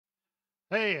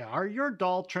Hey, are your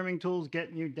dull trimming tools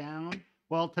getting you down?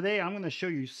 Well, today I'm going to show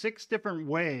you 6 different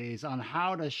ways on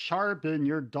how to sharpen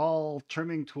your dull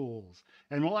trimming tools.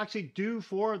 And we'll actually do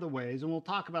 4 of the ways and we'll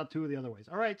talk about 2 of the other ways.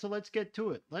 All right, so let's get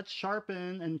to it. Let's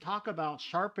sharpen and talk about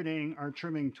sharpening our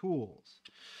trimming tools.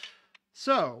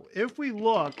 So if we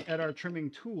look at our trimming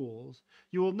tools,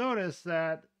 you will notice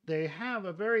that they have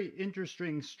a very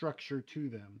interesting structure to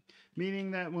them,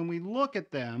 meaning that when we look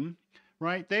at them,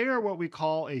 right, they are what we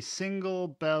call a single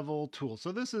bevel tool.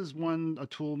 So this is a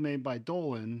tool made by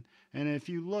Dolan. And if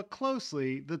you look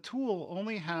closely, the tool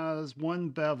only has one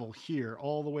bevel here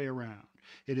all the way around.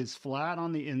 It is flat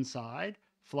on the inside,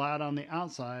 flat on the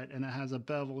outside, and it has a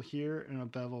bevel here and a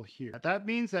bevel here. That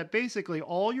means that basically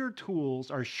all your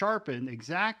tools are sharpened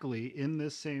exactly in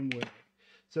this same way.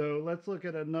 So let's look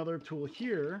at another tool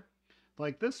here,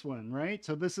 like this one, right?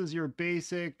 So this is your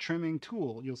basic trimming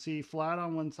tool. You'll see flat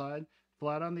on one side,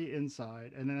 flat on the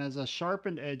inside, and then it has a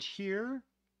sharpened edge here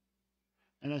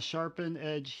and a sharpened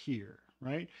edge here,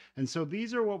 right? And so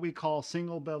these are what we call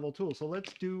single bevel tools. So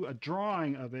let's do a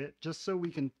drawing of it just so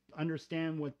we can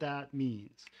understand what that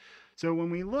means. So when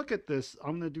we look at this,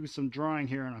 I'm going to do some drawing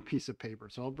here on a piece of paper.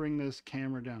 So I'll bring this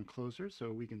camera down closer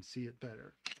so we can see it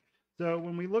better. So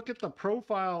when we look at the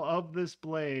profile of this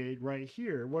blade right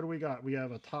here, what do we got? We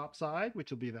have a top side, which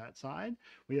will be that side.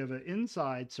 We have an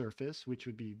inside surface, which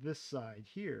would be this side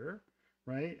here,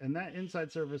 right? And that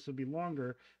inside surface would be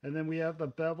longer. And then we have the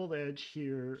beveled edge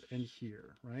here and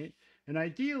here, right? And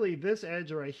ideally, this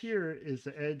edge right here is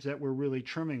the edge that we're really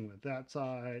trimming with, that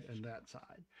side and that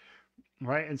side,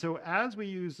 right? And so as we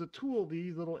use the tool,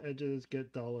 these little edges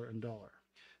get duller and duller.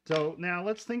 So now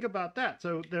let's think about that.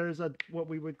 So there's what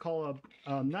we would call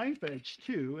a knife edge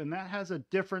too, and that has a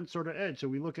different sort of edge. So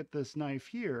we look at this knife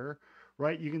here,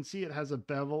 right? You can see it has a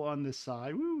bevel on this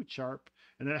side, woo, sharp,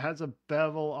 and it has a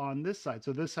bevel on this side.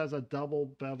 So this has a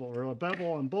double bevel or a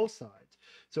bevel on both sides.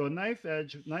 So a knife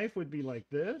would be like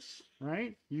this,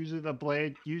 right? Usually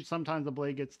sometimes the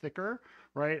blade gets thicker,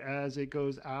 right, as it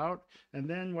goes out. And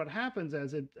then what happens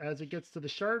as it gets to the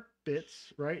sharp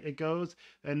bits, right, it goes,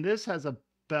 and this has a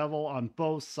bevel on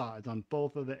both sides, on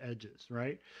both of the edges,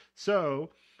 right?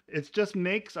 So it just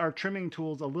makes our trimming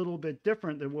tools a little bit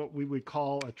different than what we would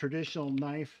call a traditional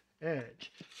knife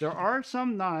edge. There are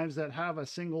some knives that have a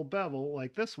single bevel,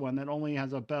 like this one that only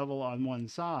has a bevel on one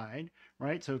side,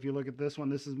 right? So if you look at this one,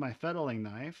 this is my fettling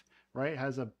knife, right? It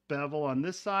has a bevel on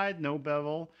this side, no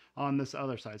bevel on this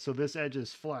other side. So this edge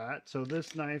is flat. So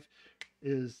this knife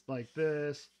is like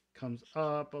this, comes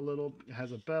up a little,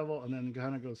 has a bevel, and then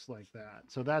kind of goes like that.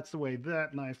 So that's the way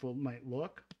that knife might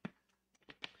look,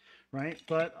 right?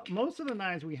 But most of the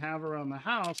knives we have around the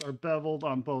house are beveled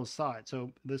on both sides.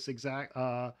 So this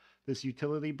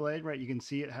utility blade, right? You can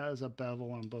see it has a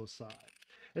bevel on both sides.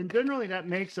 And generally that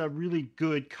makes a really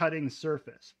good cutting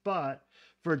surface. But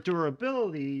for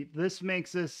durability, this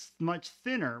makes this much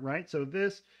thinner, right? So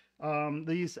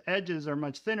these edges are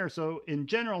much thinner. So in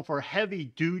general, for heavy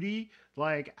duty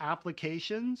like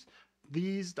applications,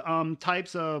 these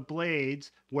types of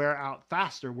blades wear out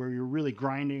faster where you're really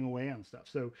grinding away on stuff.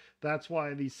 So that's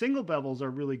why these single bevels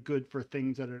are really good for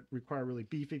things that require really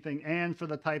beefy thing and for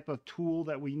the type of tool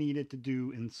that we needed to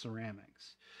do in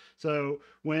ceramics. So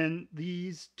when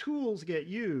these tools get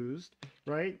used,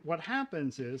 right, what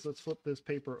happens is, let's flip this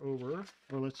paper over,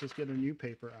 or let's just get a new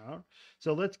paper out.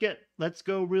 So let's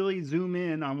go really zoom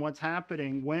in on what's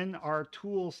happening when our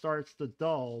tool starts to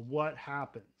dull. What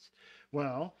happens?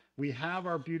 Well, we have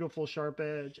our beautiful sharp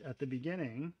edge at the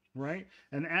beginning, right?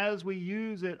 And as we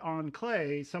use it on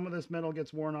clay, some of this metal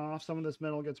gets worn off, some of this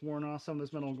metal gets worn off, some of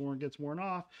this metal gets worn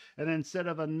off. And then instead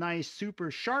of a nice,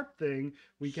 super sharp thing,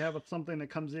 we have something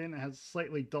that comes in and has a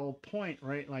slightly dull point,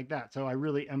 right? Like that. So I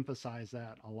really emphasize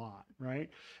that a lot, right?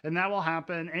 And that will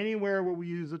happen anywhere where we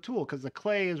use a tool because the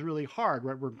clay is really hard,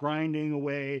 right? We're grinding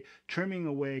away, trimming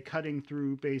away, cutting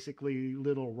through basically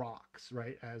little rocks,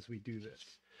 right? As we do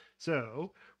this.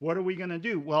 So what are we going to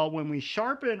do? Well, when we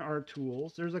sharpen our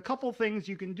tools, there's a couple things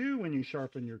you can do when you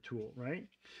sharpen your tool, right?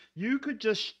 You could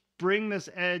just bring this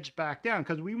edge back down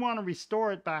because we want to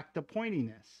restore it back to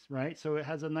pointiness, right? So it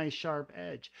has a nice sharp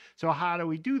edge. So how do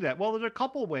we do that? Well, there's a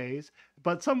couple ways,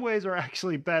 but some ways are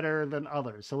actually better than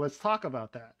others. So let's talk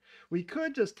about that. We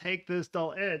could just take this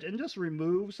dull edge and just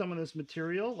remove some of this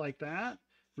material like that.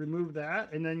 Remove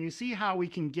that, and then you see how we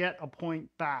can get a point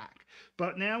back.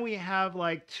 But now we have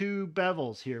like 2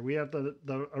 bevels here. We have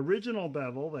the original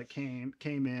bevel that came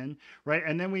in, right?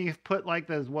 And then we put like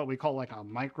this, what we call like a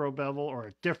micro bevel or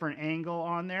a different angle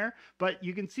on there. But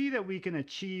you can see that we can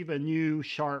achieve a new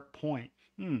sharp point.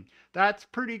 That's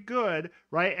pretty good,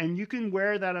 right? And you can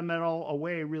wear that metal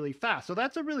away really fast. So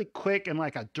that's a really quick and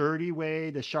like a dirty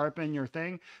way to sharpen your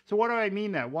thing. So what do I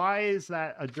mean that? Why is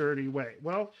that a dirty way?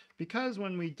 Well, because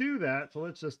when we do that, so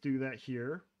let's just do that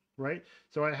here, right?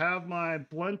 So I have my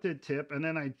blunted tip and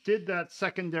then I did that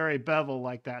secondary bevel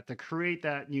like that to create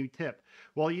that new tip.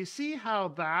 Well, you see how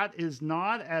that is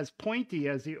not as pointy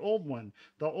as the old one.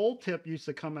 The old tip used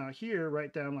to come out here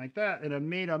right down like that and it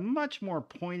made a much more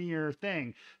pointier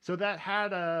thing. So that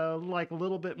had a like a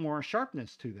little bit more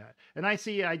sharpness to that. And I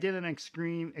see I did an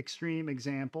extreme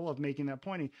example of making that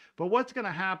pointy. But what's going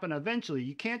to happen eventually,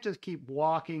 you can't just keep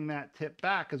walking that tip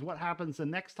back, because what happens the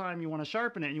next time you want to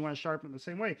sharpen it and you want to sharpen it the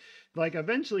same way, like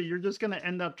eventually you're just going to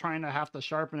end up trying to have to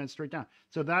sharpen it straight down.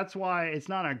 So that's why it's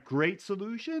not a great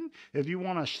solution. If you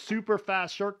want a super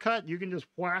fast shortcut, you can just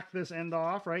whack this end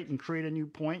off, right, and create a new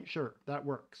point. Sure, that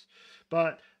works.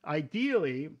 But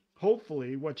ideally,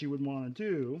 hopefully, what you would want to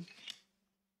do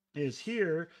is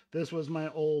here, this was my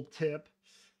old tip,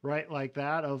 right, like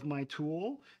that of my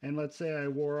tool. And let's say I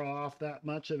wore off that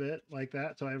much of it like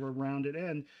that, so I have a rounded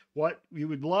end. What we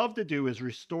would love to do is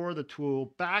restore the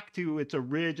tool back to its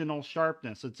original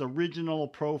sharpness, its original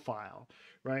profile,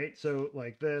 right? So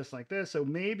like this, like this. So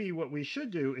maybe what we should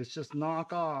do is just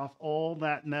knock off all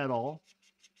that metal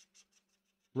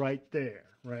right there,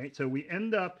 right? So we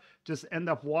end up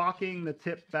walking the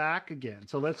tip back again.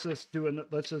 So let's just do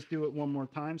it one more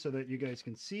time so that you guys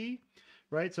can see,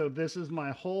 right? So this is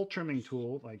my whole trimming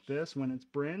tool like this when it's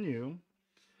brand new,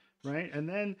 right? And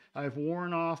then I've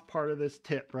worn off part of this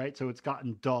tip, right? So it's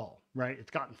gotten dull, right? It's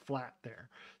gotten flat there.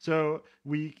 So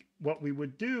what we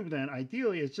would do then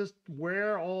ideally is just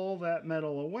wear all that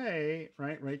metal away,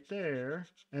 right there.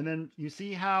 And then you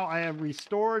see how I have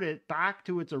restored it back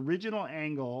to its original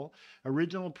angle,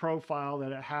 original profile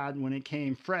that it had when it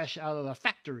came fresh out of the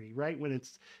factory, right?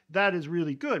 That is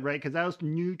really good, right? Because those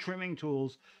new trimming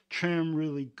tools trim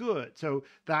really good. So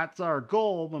that's our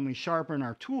goal when we sharpen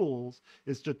our tools,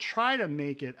 is to try to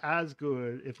make it as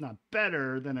good, if not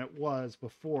better, than it was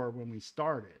before when we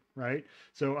started, right?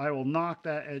 So I will knock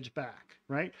that edge back,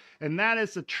 right? And that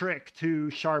is the trick to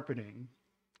sharpening,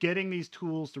 getting these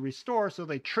tools to restore so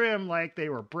they trim like they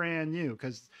were brand new,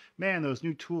 because man, those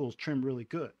new tools trim really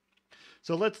good.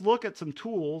 So let's look at some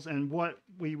tools and what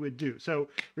we would do. So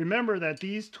remember that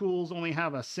these tools only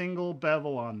have a single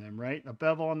bevel on them, right? A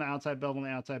bevel on the outside, bevel on the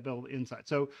outside, bevel on the inside.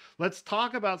 So let's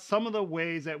talk about some of the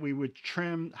ways that we would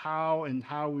trim, how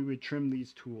we would trim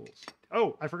these tools.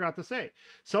 Oh, I forgot to say,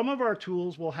 some of our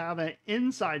tools will have an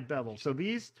inside bevel. So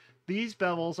these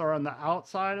bevels are on the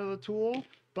outside of the tool,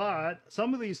 but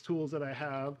some of these tools that I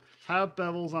have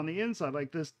bevels on the inside.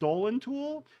 Like this Dolan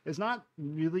tool is not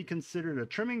really considered a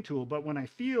trimming tool, but when I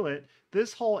feel it,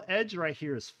 this whole edge right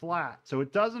here is flat. So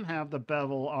it doesn't have the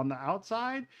bevel on the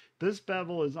outside. This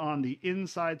bevel is on the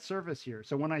inside surface here.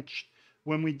 So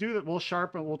when we do that,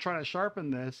 we'll try to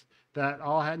sharpen this, that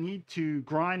I'll need to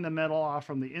grind the metal off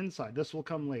from the inside. This will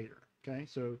come later. Okay,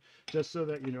 so just so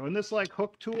that you know, and this like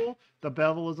hook tool, the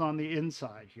bevel is on the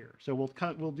inside here. So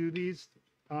we'll do these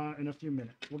in a few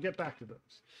minutes. We'll get back to those.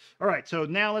 All right, so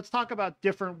now let's talk about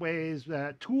different ways,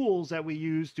 tools that we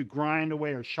use to grind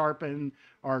away or sharpen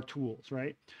our tools,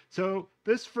 right? So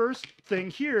this first thing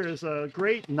here is a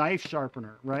great knife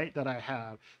sharpener, right, that I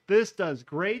have. This does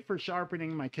great for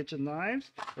sharpening my kitchen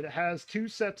knives. It has two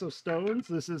sets of stones.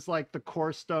 This is like the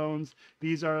coarse stones.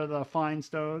 These are the fine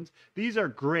stones. These are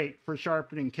great for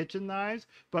sharpening kitchen knives,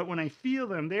 but when I feel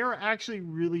them, they are actually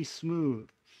really smooth.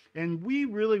 And we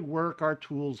really work our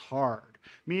tools hard,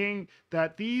 meaning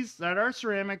that our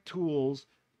ceramic tools,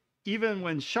 even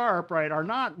when sharp, right, are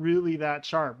not really that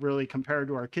sharp, really, compared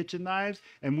to our kitchen knives.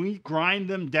 And we grind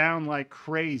them down like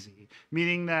crazy,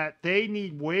 meaning that they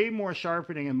need way more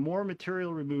sharpening and more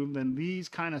material removed than these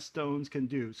kind of stones can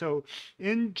do. So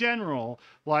in general,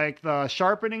 like the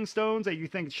sharpening stones that you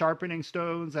think sharpening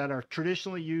stones that are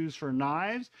traditionally used for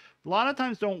knives, a lot of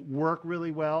times don't work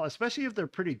really well, especially if they're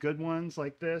pretty good ones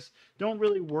like this, don't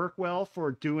really work well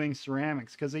for doing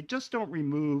ceramics because they just don't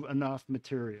remove enough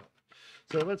material.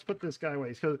 So let's put this guy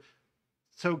away. So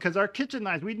because our kitchen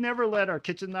knives, we'd never let our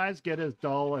kitchen knives get as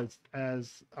dull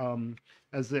as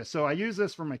this. So I use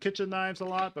this for my kitchen knives a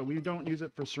lot, but we don't use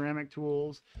it for ceramic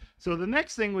tools. So the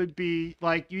next thing would be,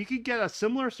 like, you could get a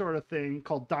similar sort of thing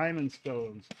called diamond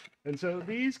stones. And so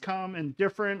these come in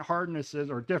different hardnesses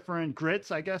or different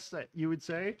grits, I guess that you would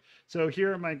say. So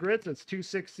here are my grits. It's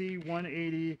 260,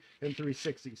 180, and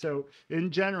 360. So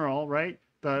in general, right,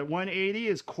 the 180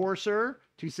 is coarser,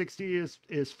 260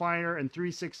 is finer, and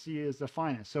 360 is the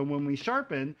finest. So when we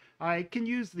sharpen, I can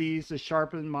use these to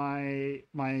sharpen my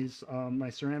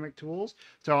ceramic tools.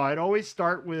 So I'd always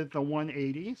start with the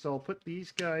 180. So I'll put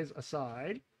these guys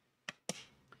aside.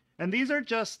 And these are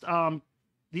just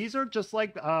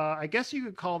like I guess you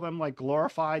could call them like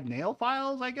glorified nail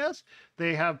files, I guess.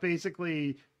 They have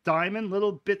basically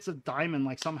little bits of diamond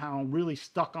like somehow really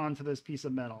stuck onto this piece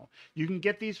of metal. You can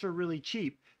get these for really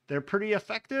cheap. They're pretty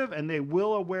effective, and they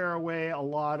will wear away a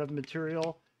lot of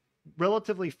material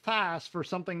relatively fast for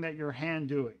something that you're hand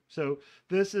doing. So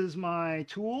this is my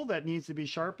tool that needs to be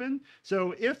sharpened.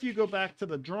 So if you go back to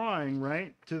the drawing,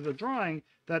 right,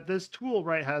 that this tool,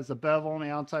 right, has the bevel on the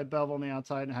outside, bevel on the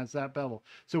outside, and has that bevel.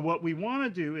 So what we want to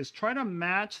do is try to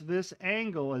match this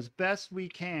angle as best we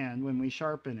can when we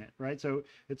sharpen it, right? So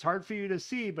it's hard for you to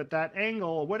see, but that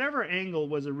angle, whatever angle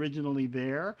was originally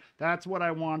there, that's what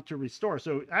I want to restore.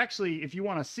 So actually, if you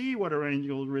want to see what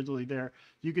angle was originally there,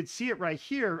 you could see it right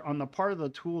here on the part of the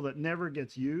tool that never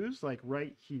gets used, like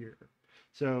right here.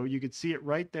 So you could see it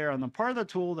right there on the part of the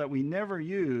tool that we never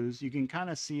use. You can kind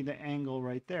of see the angle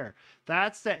right there.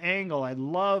 That's the angle I'd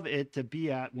love it to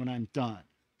be at when I'm done.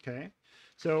 Okay.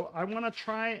 So I want to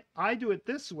try, I do it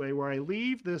this way where I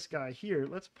leave this guy here.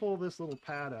 Let's pull this little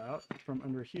pad out from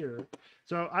under here.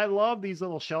 So I love these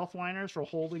little shelf liners for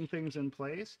holding things in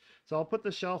place. So I'll put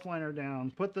the shelf liner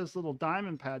down, put this little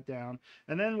diamond pad down,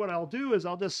 and then what I'll do is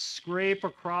I'll just scrape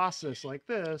across this like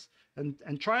this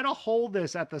and try to hold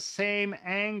this at the same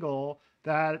angle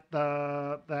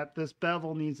that this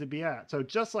bevel needs to be at. So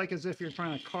just like as if you're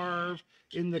trying to carve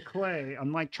in the clay,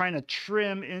 I'm like trying to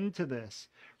trim into this,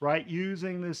 right,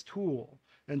 using this tool,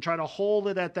 and try to hold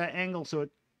it at that angle so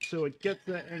it gets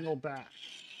that angle back.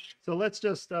 So let's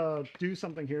just do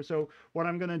something here. So what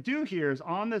I'm going to do here is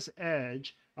on this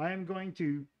edge, I am going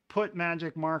to put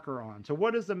magic marker on. So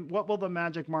what will the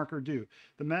magic marker do?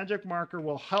 The magic marker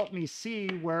will help me see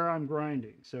where I'm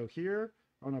grinding. So here,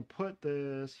 I'm going to put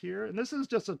this here. And this is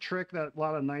just a trick that a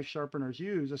lot of knife sharpeners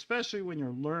use, especially when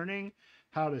you're learning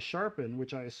how to sharpen,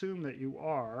 which I assume that you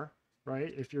are,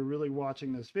 right? If you're really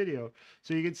watching this video.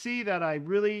 So you can see that I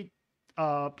really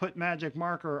put magic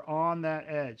marker on that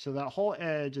edge. So that whole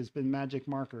edge has been magic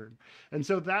markered. And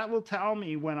so that will tell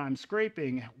me when I'm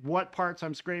scraping what parts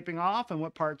I'm scraping off and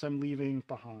what parts I'm leaving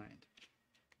behind.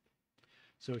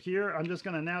 So here, I'm just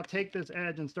going to now take this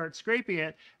edge and start scraping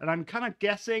it. And I'm kind of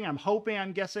guessing,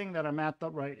 I'm guessing that I'm at the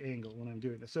right angle when I'm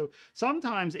doing this. So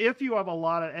sometimes if you have a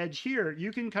lot of edge here,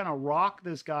 you can kind of rock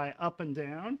this guy up and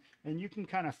down, and you can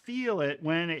kind of feel it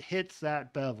when it hits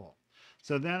that bevel.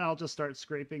 So then I'll just start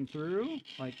scraping through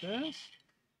like this.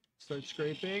 Start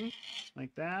scraping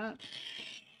like that.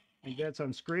 Like that. So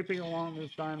I'm scraping along this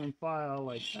diamond file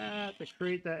like that to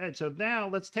create that edge. So now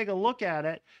let's take a look at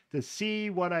it to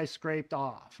see what I scraped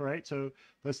off, right? So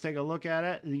let's take a look at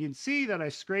it. And you can see that I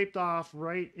scraped off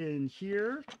right in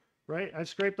here, right? I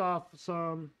scraped off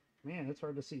some, man, it's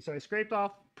hard to see. So I scraped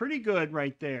off pretty good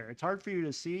right there. It's hard for you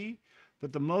to see,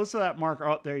 but the most of that marker,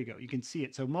 oh, there you go. You can see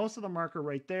it. So most of the marker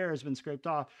right there has been scraped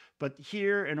off, but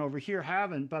here and over here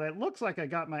haven't, but it looks like I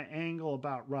got my angle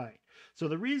about right. So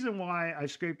the reason why I've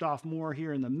scraped off more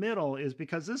here in the middle is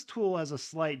because this tool has a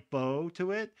slight bow to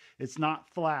it. It's not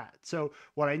flat. So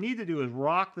what I need to do is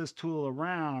rock this tool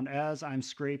around as I'm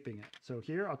scraping it. So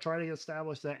here, I'll try to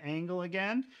establish that angle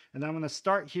again. And I'm going to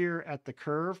start here at the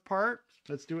curve part.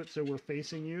 Let's do it so we're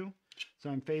facing you.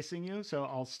 So I'm facing you. So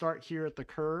I'll start here at the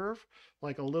curve,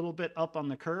 like a little bit up on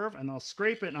the curve, and I'll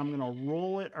scrape it, and I'm going to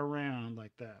roll it around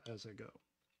like that as I go.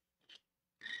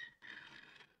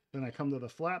 Then I come to the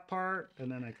flat part,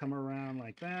 and then I come around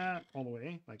like that, all the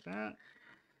way like that.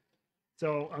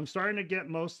 So I'm starting to get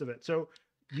most of it. So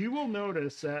you will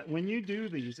notice that when you do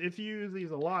these, if you use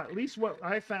these a lot, at least what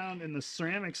I found in the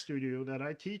ceramic studio that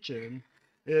I teach in,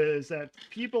 is that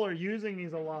people are using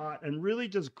these a lot and really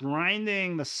just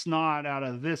grinding the snot out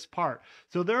of this part.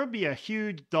 So there'll be a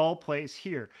huge dull place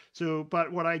here. So,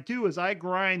 but what I do is I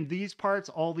grind these parts,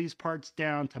 all these parts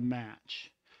down to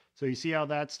match. So you see how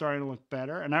that's starting to look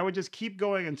better? And I would just keep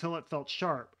going until it felt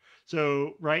sharp.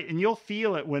 So, right, and you'll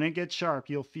feel it when it gets sharp,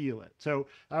 you'll feel it. So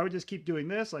I would just keep doing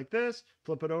this like this,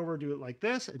 flip it over, do it like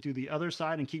this, and do the other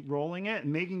side and keep rolling it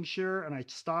and making sure, and I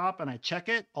stop and I check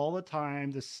it all the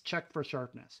time to check for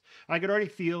sharpness. I could already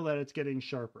feel that it's getting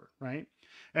sharper, right?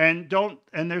 And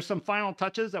there's some final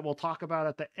touches that we'll talk about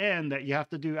at the end that you have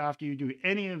to do after you do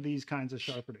any of these kinds of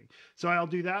sharpening. So I'll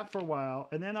do that for a while,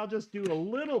 and then I'll just do a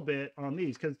little bit on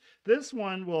these, because this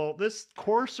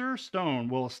coarser stone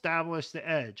will establish the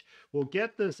edge. We'll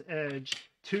get this edge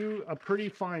to a pretty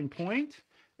fine point,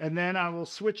 And then I will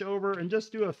switch over and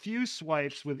just do a few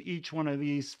swipes with each one of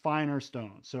these finer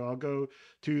stones. So I'll go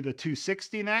to the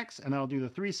 260 next, and I'll do the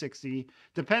 360,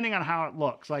 depending on how it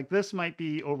looks. Like this might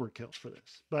be overkill for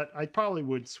this, but I probably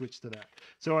would switch to that.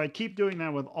 So I keep doing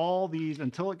that with all these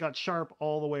until it got sharp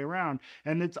all the way around.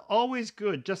 And it's always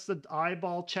good just to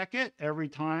eyeball check it every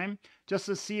time, just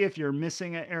to see if you're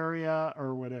missing an area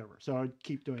or whatever. So I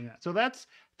keep doing that. So that's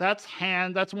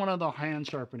one of the hand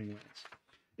sharpening ways.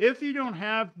 If you don't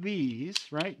have these,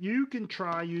 right, you can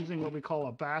try using what we call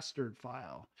a bastard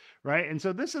file, right? And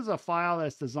so this is a file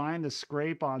that's designed to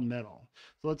scrape on metal.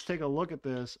 So let's take a look at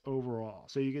this overall.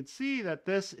 So you can see that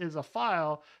this is a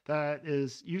file that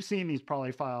is, you've seen these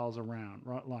probably files around,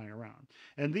 lying around.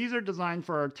 And these are designed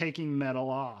for taking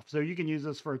metal off. So you can use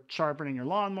this for sharpening your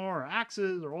lawnmower or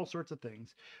axes or all sorts of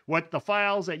things. What the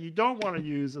files that you don't want to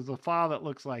use is a file that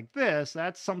looks like this.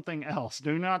 That's something else.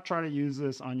 Do not try to use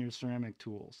this on your ceramic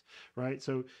tools, right?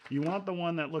 So you want the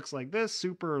one that looks like this,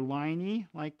 super liney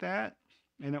like that,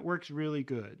 and it works really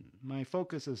good. My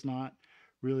focus is not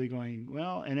really going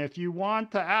well. And if you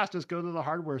want to ask, just go to the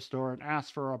hardware store and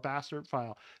ask for a bastard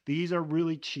file. These are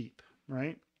really cheap,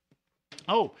 right?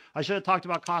 Oh, I should have talked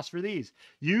about cost for these.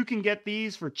 You can get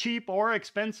these for cheap or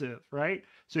expensive, right?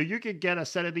 So you could get a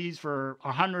set of these for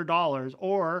 $100,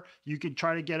 or you could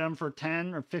try to get them for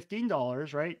 $10 or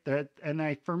 $15,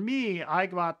 right? For me, I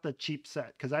got the cheap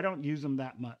set because I don't use them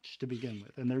that much to begin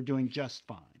with, and they're doing just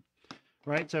fine.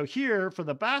 Right, so here for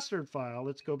the bastard file,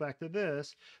 let's go back to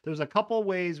this. There's a couple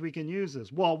ways we can use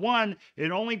this. Well, one, it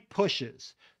only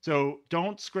pushes. So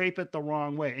don't scrape it the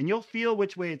wrong way. And you'll feel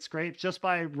which way it scrapes just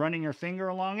by running your finger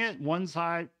along it. One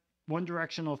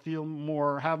direction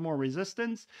will have more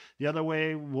resistance. The other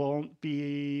way will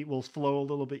flow a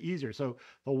little bit easier. So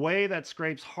the way that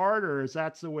scrapes harder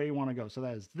that's the way you want to go. So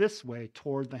that is this way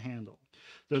toward the handle.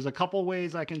 There's a couple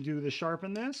ways I can do to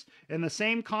sharpen this, and the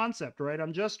same concept, right?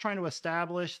 I'm just trying to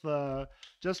establish the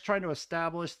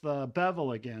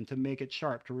bevel again to make it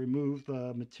sharp, to remove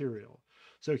the material.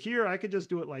 So here I could just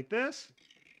do it like this,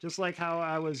 just like how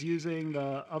I was using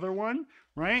the other one,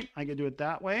 right? I could do it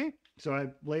that way. So I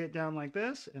lay it down like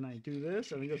this, and I do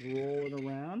this, and I just roll it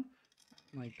around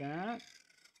like that,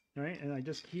 right? And I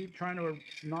just keep trying to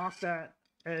knock that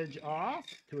edge off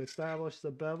to establish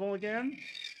the bevel again.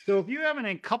 So if you have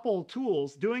a couple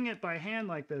tools, doing it by hand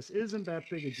like this isn't that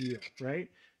big a deal, right?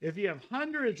 If you have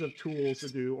hundreds of tools to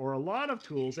do, or a lot of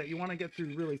tools that you want to get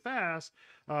through really fast,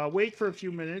 wait for a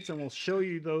few minutes and we'll show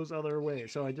you those other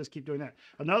ways. So I just keep doing that.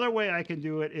 Another way I can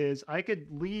do it is I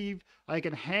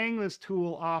can hang this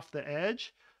tool off the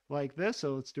edge like this.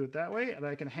 So let's do it that way. And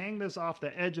I can hang this off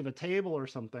the edge of a table or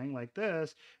something like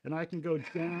this, and I can go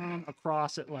down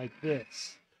across it like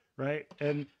this, right?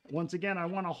 And once again, I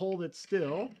want to hold it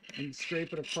still and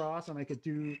scrape it across, and I could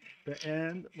do the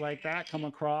end like that, come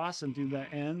across and do the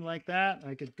end like that.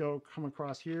 I could come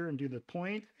across here and do the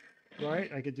point,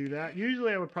 right? I could do that.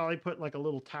 Usually I would probably put like a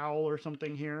little towel or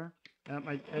something here at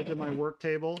my edge of my work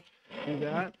table, do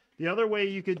that. The other way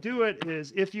you could do it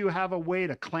is if you have a way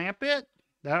to clamp it,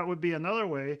 that would be another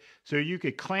way. So you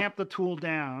could clamp the tool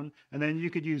down, and then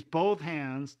you could use both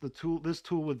hands, this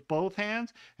tool with both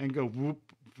hands, and go whoop,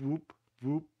 whoop,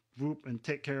 whoop, whoop, and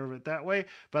take care of it that way.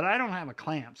 But I don't have a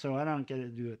clamp, so I don't get to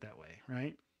do it that way,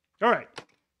 right? All right.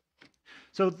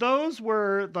 So those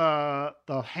were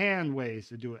the hand ways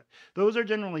to do it. Those are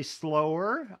generally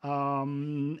slower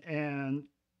and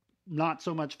not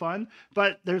so much fun,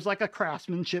 but there's like a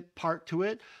craftsmanship part to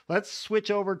it. Let's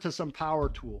switch over to some power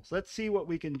tools. Let's see what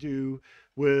we can do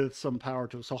with some power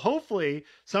tools. So hopefully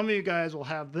some of you guys will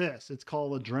have this. It's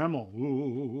called a Dremel.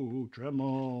 Ooh,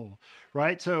 Dremel,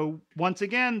 right? So once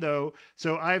again though,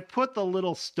 so I've put the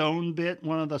little stone bit,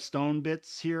 one of the stone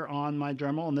bits here on my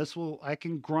Dremel, and I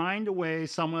can grind away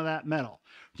some of that metal.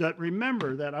 But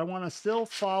remember that I want to still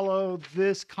follow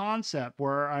this concept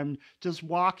where I'm just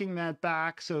walking that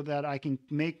back so that I can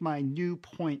make my new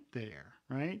point there,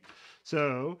 right?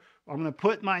 So I'm going to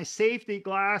put my safety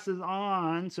glasses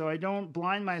on so I don't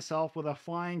blind myself with a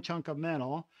flying chunk of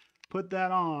metal. Put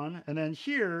that on, and then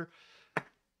here,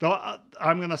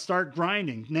 I'm going to start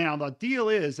grinding. Now, the deal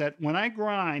is that when I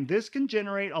grind, this can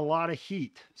generate a lot of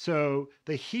heat. So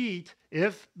the heat,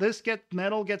 if this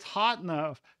metal gets hot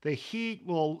enough,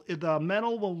 the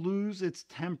metal will lose its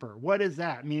temper. What is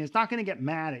that? I mean, it's not going to get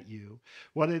mad at you.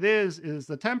 What it is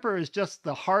the temper is just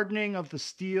the hardening of the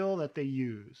steel that they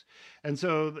use. And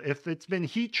so if it's been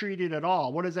heat treated at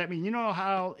all, what does that mean? You know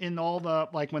how in all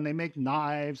like when they make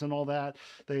knives and all that,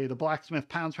 the blacksmith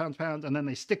pounds, and then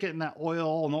they stick it in that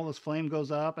oil and all this flame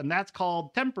goes up, and that's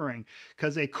called tempering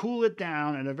because they cool it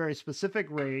down at a very specific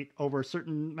rate over a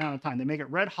certain amount of time. They make it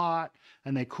red hot,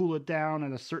 and they cool it down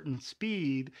at a certain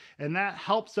speed, and that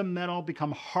helps the metal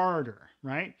become harder,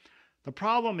 right? The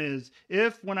problem is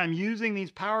if when I'm using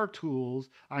these power tools,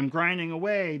 I'm grinding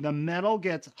away, the metal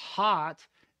gets hot,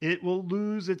 it will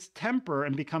lose its temper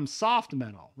and become soft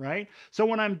metal, right? So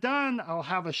when I'm done, I'll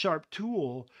have a sharp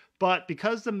tool, but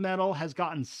because the metal has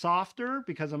gotten softer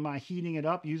because of my heating it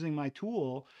up using my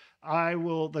tool,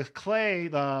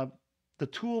 the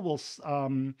tool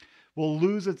will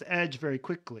lose its edge very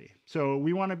quickly. So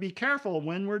we want to be careful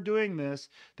when we're doing this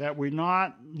that we're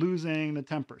not losing the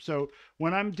temper. So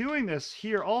when I'm doing this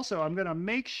here also, I'm going to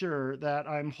make sure that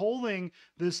I'm holding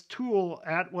this tool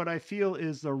at what I feel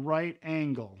is the right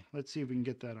angle. Let's see if we can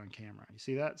get that on camera. You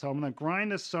see that? So I'm going to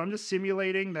grind this. So I'm just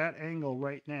simulating that angle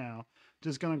right now.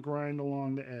 Just going to grind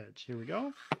along the edge. Here we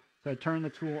go. So I turn the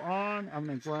tool on. I'm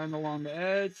going to grind along the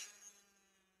edge.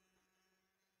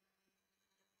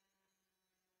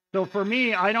 So for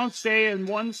me, I don't stay in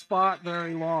one spot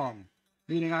very long,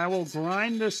 meaning I will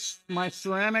grind my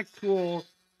ceramic tool,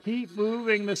 keep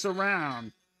moving this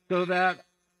around so that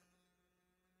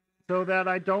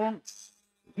I don't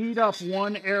heat up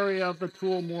one area of the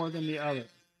tool more than the other,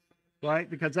 right?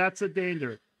 Because that's a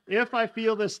danger. If I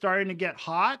feel this starting to get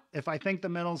hot, if I think the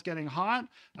metal's getting hot,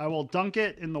 I will dunk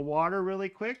it in the water really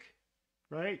quick,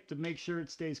 right? To make sure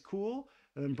it stays cool,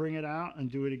 and then bring it out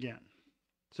and do it again.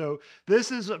 So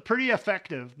this is pretty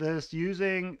effective. This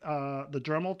using the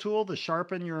Dremel tool to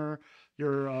sharpen your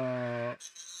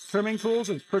trimming tools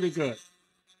is pretty good.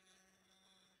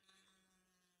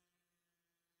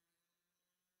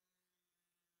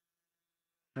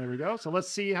 There we go. So let's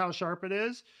see how sharp it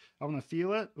is. I'm going to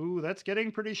feel it. Ooh, that's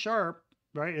getting pretty sharp,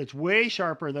 right? It's way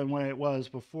sharper than what it was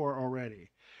before already.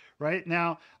 Right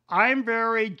now, I'm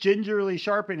very gingerly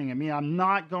sharpening it. I mean, I'm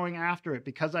not going after it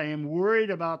because I am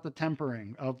worried about the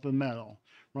tempering of the metal,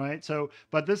 right? So,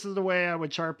 but this is the way I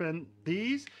would sharpen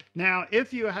these. Now,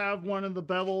 if you have one of the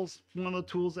bevels, one of the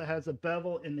tools that has a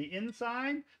bevel in the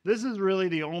inside, this is really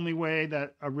the only way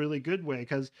that a really good way,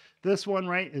 because this one,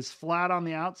 right, is flat on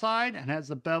the outside and has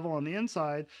the bevel on the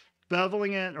inside.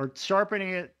 Beveling it or sharpening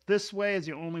it this way is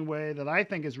the only way that I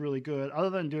think is really good,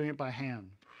 other than doing it by hand.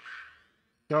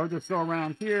 So I'll just go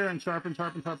around here and sharpen,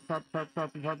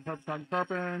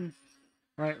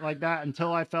 right, like that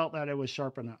until I felt that it was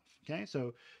sharp enough. Okay,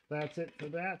 so that's it for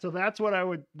that. So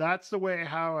that's the way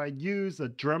how I use the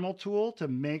Dremel tool to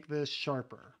make this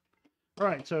sharper. All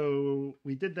right, so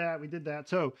we did that.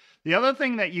 So the other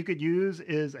thing that you could use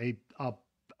is a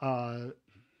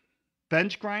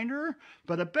bench grinder,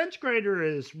 but a bench grinder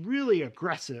is really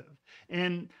aggressive.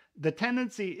 And the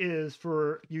tendency is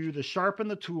for you to sharpen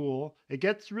the tool. It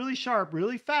gets really sharp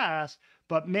really fast,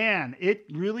 but man, it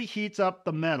really heats up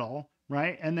the metal,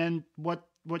 right? And then what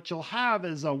you'll have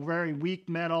is a very weak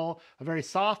metal, a very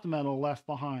soft metal left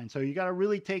behind. So you got to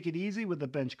really take it easy with the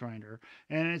bench grinder.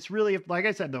 And it's really, like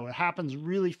I said, though, it happens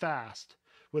really fast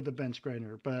with the bench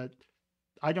grinder, but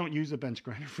I don't use a bench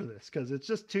grinder for this because it's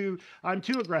just I'm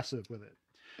too aggressive with it.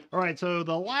 All right, so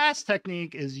the last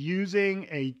technique is using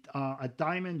a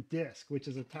diamond disc, which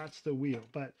is attached to the wheel.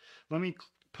 But let me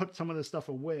put some of this stuff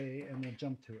away and we'll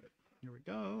jump to it. Here we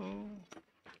go.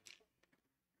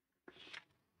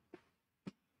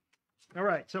 All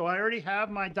right, so I already have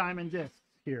my diamond discs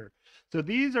here. So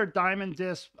these are diamond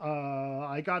discs.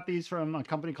 I got these from a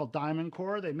company called Diamond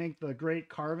Core. They make the great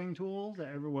carving tools that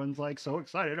everyone's like so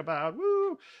excited about.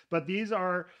 Woo! But these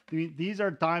are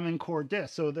Diamond Core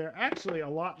discs. So they're actually a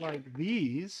lot like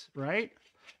these, right?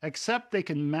 Except they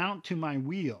can mount to my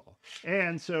wheel.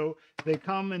 And so they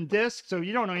come in discs. So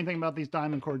you don't know anything about these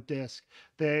Diamond Core discs.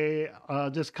 They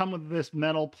just come with this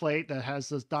metal plate that has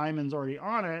this diamonds already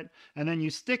on it. And then you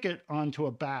stick it onto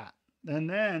a bat. And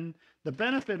then the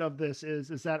benefit of this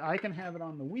is that I can have it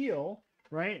on the wheel,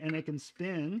 right? And it can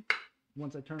spin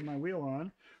once I turn my wheel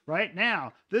on. Right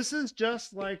now, this is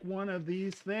just like one of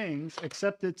these things,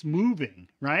 except it's moving,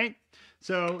 right?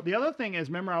 So the other thing is,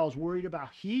 remember I was worried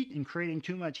about heat and creating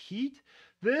too much heat?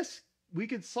 We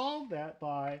could solve that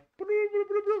by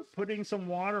putting some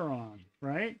water on,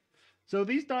 right? So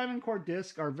these Diamond Core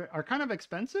discs are kind of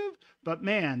expensive, but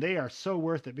man, they are so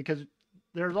worth it because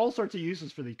there's all sorts of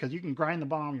uses for these because you can grind the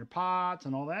bottom of your pots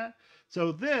and all that.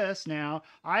 So this now,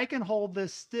 I can hold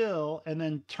this still and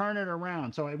then turn it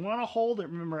around. So I want to hold it,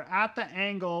 remember, at the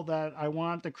angle that I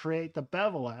want to create the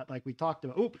bevel at, like we talked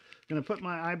about. Oop, gonna put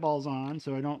my eyeballs on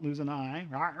so I don't lose an eye.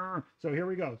 So here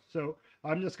we go. So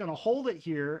I'm just going to hold it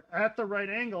here at the right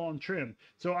angle and trim.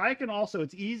 So I can also,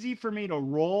 it's easy for me to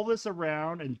roll this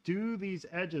around and do these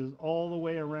edges all the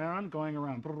way around, going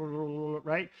around,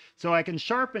 right? So I can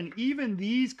sharpen even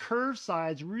these curved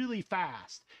sides really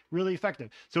fast, really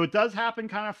effective. So it does happen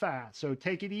kind of fast. So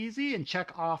take it easy and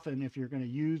check often if you're going to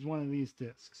use one of these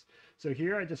discs. So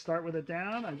here I just start with it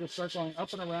down. I just start going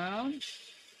up and around.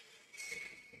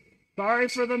 Sorry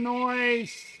for the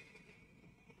noise.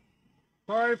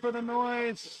 Sorry for the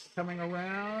noise. Coming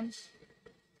around.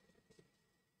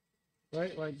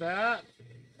 Right, like that.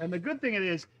 And the good thing it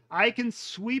is, I can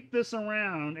sweep this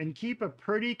around and keep a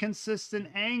pretty consistent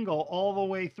angle all the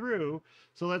way through.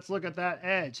 So let's look at that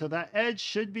edge. So that edge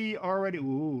should be already,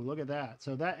 ooh, look at that.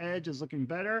 So that edge is looking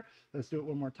better. Let's do it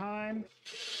one more time.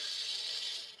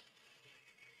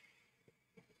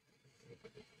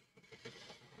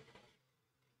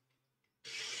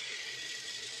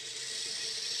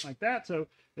 Like that. So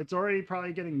it's already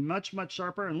probably getting much, much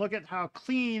sharper. And look at how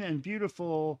clean and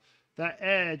beautiful that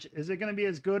edge. Is it going to be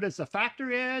as good as the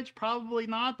factory edge? Probably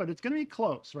not, but it's going to be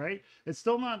close, right? It's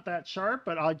still not that sharp,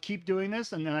 but I'd keep doing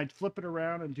this and then I'd flip it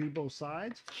around and do both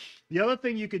sides. The other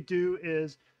thing you could do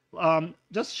is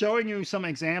just showing you some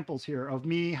examples here of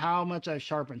me, how much I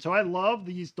sharpen. So I love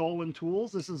these Dolan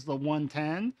tools. This is the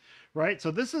 110, right?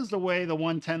 So this is the way the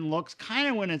 110 looks kind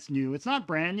of when it's new. It's not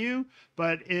brand new,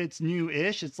 but it's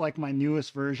new-ish. It's like my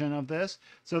newest version of this.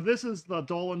 So this is the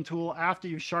Dolan tool after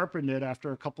you've sharpened it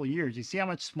after a couple of years. You see how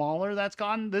much smaller that's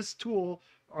gotten? This tool,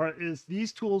 or is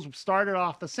these tools started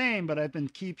off the same, but I've been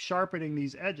keep sharpening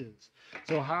these edges.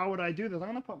 So how would I do this?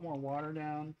 I'm going to put more water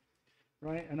down.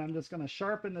 Right, and I'm just going to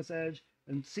sharpen this edge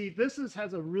and see this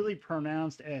has a really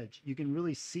pronounced edge. You can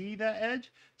really see that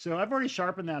edge. So I've already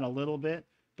sharpened that a little bit,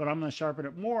 but I'm going to sharpen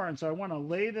it more. And so I want to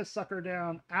lay this sucker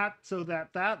down so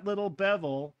that that little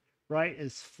bevel, right,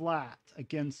 is flat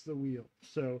against the wheel.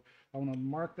 So I want to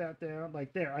mark that down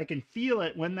like there. I can feel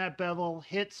it when that bevel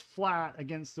hits flat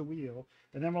against the wheel,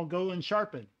 and then we'll go and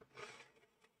sharpen.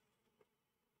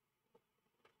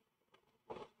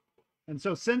 And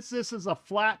so since this is a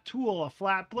flat tool, a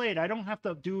flat blade, I don't have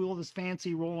to do all this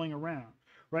fancy rolling around,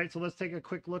 right? So let's take a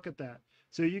quick look at that.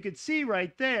 So you can see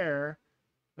right there,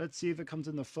 let's see if it comes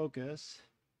into focus.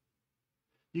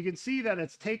 You can see that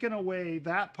it's taken away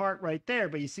that part right there,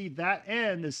 but you see that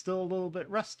end is still a little bit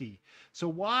rusty. So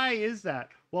why is that?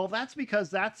 Well, that's because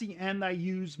that's the end I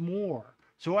use more.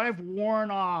 So I've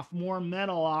worn off more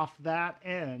metal off that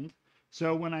end.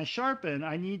 So when I sharpen,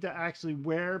 I need to actually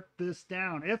wear this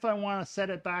down. If I want to set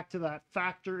it back to that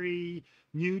factory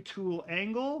new tool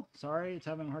angle, sorry, it's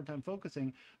having a hard time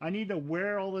focusing. I need to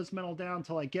wear all this metal down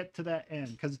until I get to that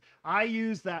end because I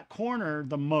use that corner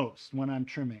the most when I'm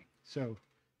trimming. So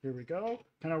here we go.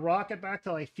 Kind of rock it back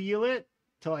till I feel it,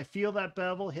 till I feel that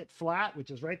bevel hit flat,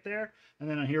 which is right there. And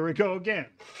then here we go again.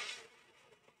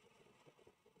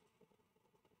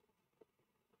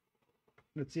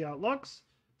 Let's see how it looks.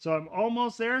 So I'm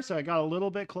almost there, so I got a little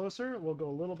bit closer. We'll go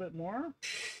a little bit more.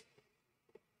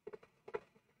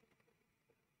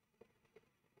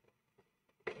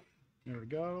 There we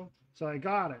go. So I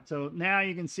got it. So now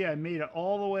you can see I made it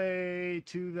all the way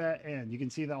to that end. You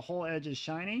can see the whole edge is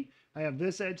shiny. I have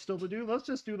this edge still to do. Let's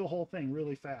just do the whole thing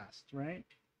really fast, right?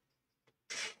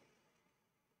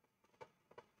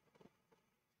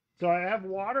 So I have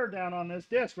water down on this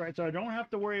disc, right? So I don't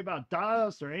have to worry about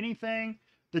dust or anything.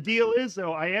 The deal is,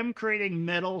 though, I am creating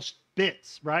metal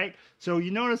bits, right? So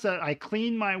you notice that I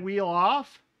cleaned my wheel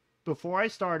off before I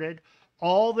started.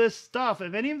 All this stuff,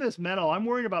 if any of this metal, I'm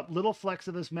worried about little flecks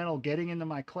of this metal getting into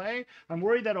my clay. I'm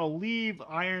worried that it'll leave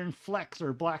iron flecks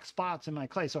or black spots in my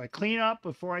clay. So I clean up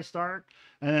before I start,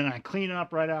 and then I clean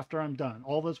up right after I'm done.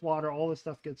 All this water, all this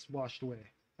stuff gets washed away.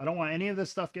 I don't want any of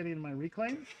this stuff getting in my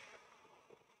reclaim.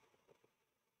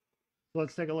 So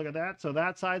let's take a look at that. So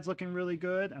that side's looking really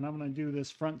good. And I'm going to do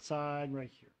this front side right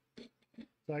here.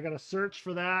 So I got to search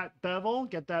for that bevel,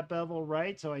 get that bevel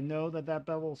right. So I know that that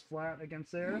bevel is flat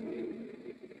against there.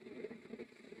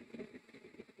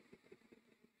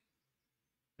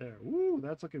 There. Woo,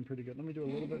 that's looking pretty good. Let me do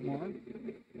a little bit more.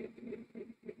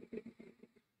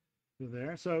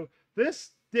 There. So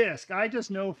this disc, I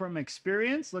just know from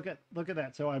experience. Look at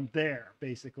that. So I'm there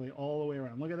basically all the way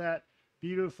around. Look at that.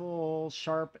 Beautiful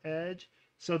sharp edge.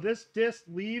 So this disc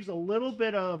leaves a little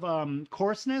bit of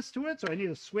coarseness to it, so I need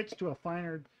to switch to a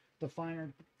finer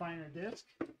disc.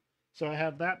 So I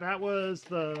have that. That was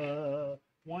the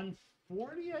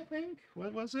 140, I think.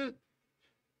 What was it?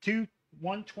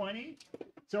 120.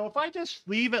 So if I just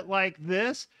leave it like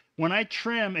this, when I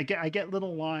trim, I get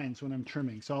little lines when I'm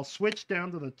trimming. So I'll switch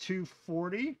down to the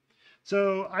 240.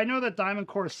 So I know that Diamond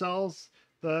Core sells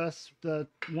the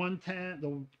 110, the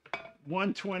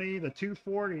 120, the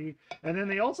 240, and then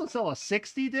they also sell a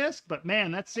 60 disc, but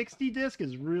man, that 60 disc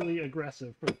is really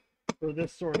aggressive for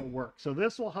this sort of work. So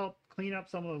this will help clean up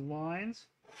some of those lines.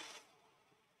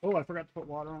 Oh, I forgot to put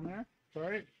water on there.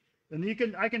 Sorry.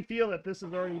 And I can feel that this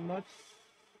is already much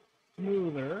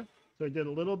smoother. So I did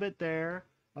a little bit there.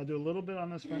 I'll do a little bit on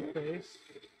this front face.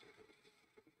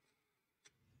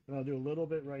 And I'll do a little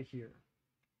bit right here.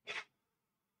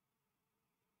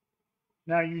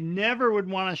 Now, you never would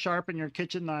want to sharpen your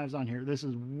kitchen knives on here. This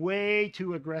is way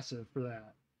too aggressive for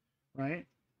that, right?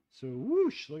 So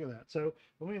whoosh, look at that. So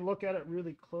when we look at it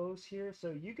really close here,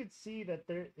 so you could see that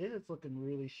it is looking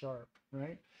really sharp,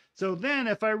 right? So then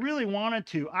if I really wanted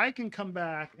to, I can come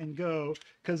back and go,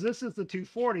 because this is the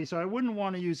 240, so I wouldn't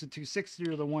want to use the 260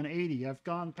 or the 180. I've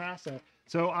gone past that.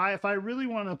 So if I really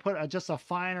want to put just a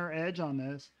finer edge on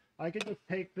this, I could just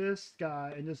take this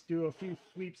guy and just do a few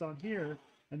sweeps on here,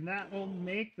 and that will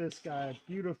make this guy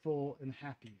beautiful and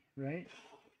happy, right?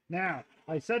 Now,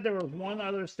 I said there was one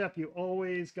other step you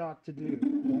always got to do,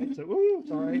 right? So, ooh,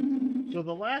 sorry. So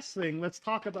the last thing, let's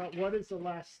talk about what is the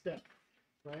last step,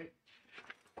 right?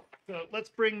 So let's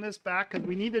bring this back because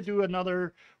we need to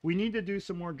do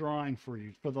some more drawing for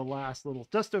you for the last little,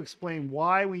 just to explain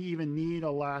why we even need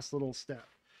a last little step.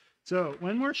 So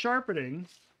when we're sharpening,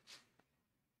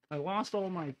 I lost all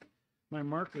my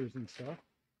markers and stuff.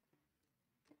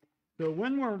 So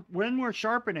when we're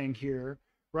sharpening here,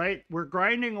 right, we're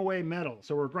grinding away metal.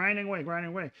 So we're grinding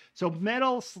away. So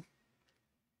metal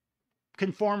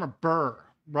can form a burr,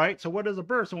 right? So what is a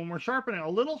burr? So when we're sharpening, a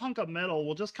little hunk of metal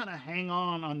will just kind of hang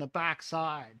on the back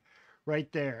side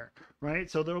right there, right?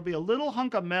 So there'll be a little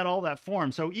hunk of metal that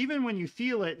forms. So even when you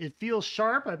feel it, it feels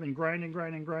sharp. I've been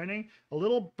grinding. A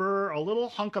little burr, a little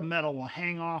hunk of metal will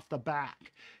hang off the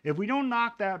back. If we don't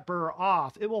knock that burr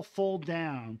off, it will fold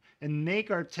down and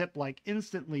make our tip like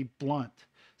instantly blunt.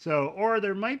 So, or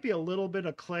there might be a little bit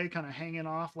of clay kind of hanging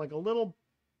off, like a little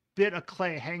bit of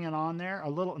clay hanging on there, a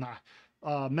little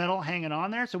metal hanging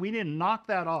on there. So we need to knock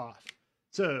that off.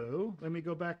 So let me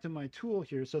go back to my tool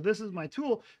here. So this is my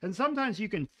tool. And sometimes you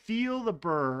can feel the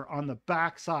burr on the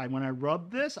back side. When I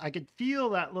rub this, I could feel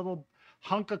that little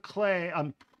hunk of clay,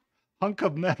 hunk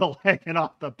of metal hanging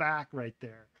off the back right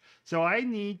there. So I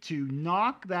need to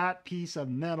knock that piece of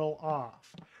metal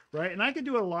off, right? And I could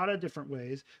do it a lot of different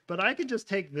ways, but I could just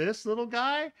take this little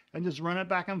guy and just run it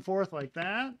back and forth like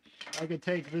that. I could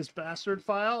take this bastard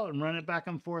file and run it back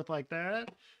and forth like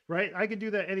that, right? I could do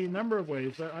that any number of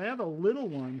ways, but I have a little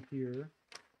one here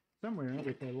somewhere,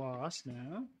 which I lost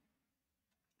now.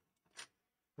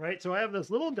 Right, so I have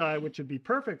this little guy, which would be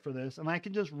perfect for this, and I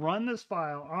can just run this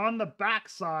file on the back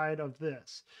side of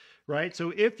this, right?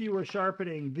 So if you were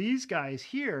sharpening these guys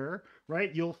here,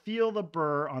 right, you'll feel the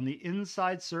burr on the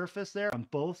inside surface there on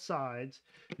both sides.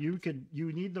 You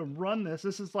need to run this.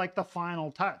 This is like the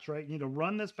final touch, right? You need to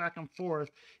run this back and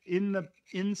forth in the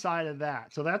inside of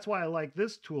that. So that's why I like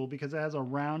this tool, because it has a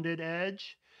rounded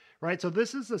edge. Right, so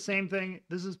this is the same thing.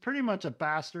 This is pretty much a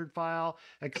bastard file,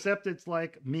 except it's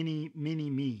like mini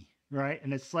me, right?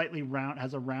 And it's slightly round,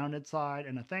 has a rounded side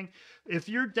and a thing. If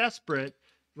you're desperate,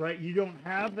 right, you don't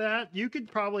have that, you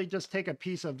could probably just take a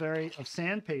piece of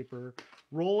sandpaper,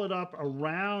 roll it up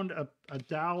around a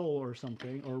dowel or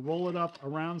something, or roll it up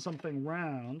around something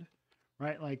round,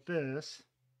 right, like this.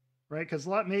 Right, because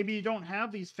maybe you don't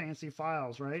have these fancy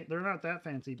files, right? They're not that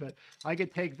fancy, but I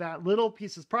could take that little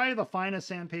piece, it's probably the finest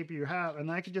sandpaper you have, and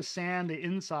I could just sand the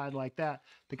inside like that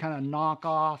to kind of knock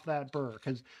off that burr,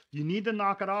 because you need to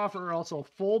knock it off or else it'll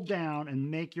fold down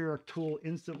and make your tool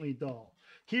instantly dull.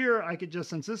 Here, I could just,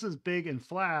 since this is big and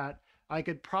flat, I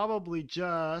could probably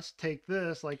just take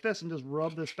this like this and just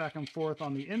rub this back and forth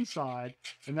on the inside,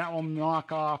 and that will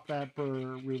knock off that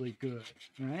burr really good.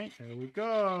 Right, there we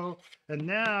go. And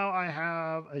now I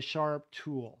have a sharp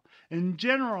tool. In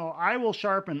general, I will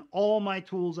sharpen all my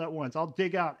tools at once. I'll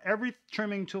dig out every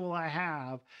trimming tool I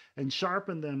have and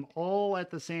sharpen them all at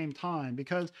the same time,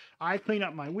 because I clean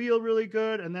up my wheel really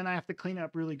good and then I have to clean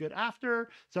up really good after.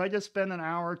 So I just spend an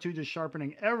hour or two just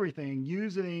sharpening everything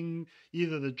using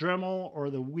either the Dremel or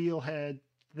the wheel head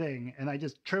thing. And I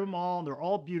just trim them all, and they're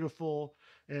all beautiful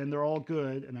and they're all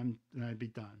good, and I'd be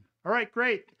done. All right,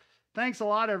 great. Thanks a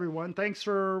lot, everyone. Thanks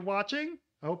for watching.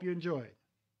 I hope you enjoyed.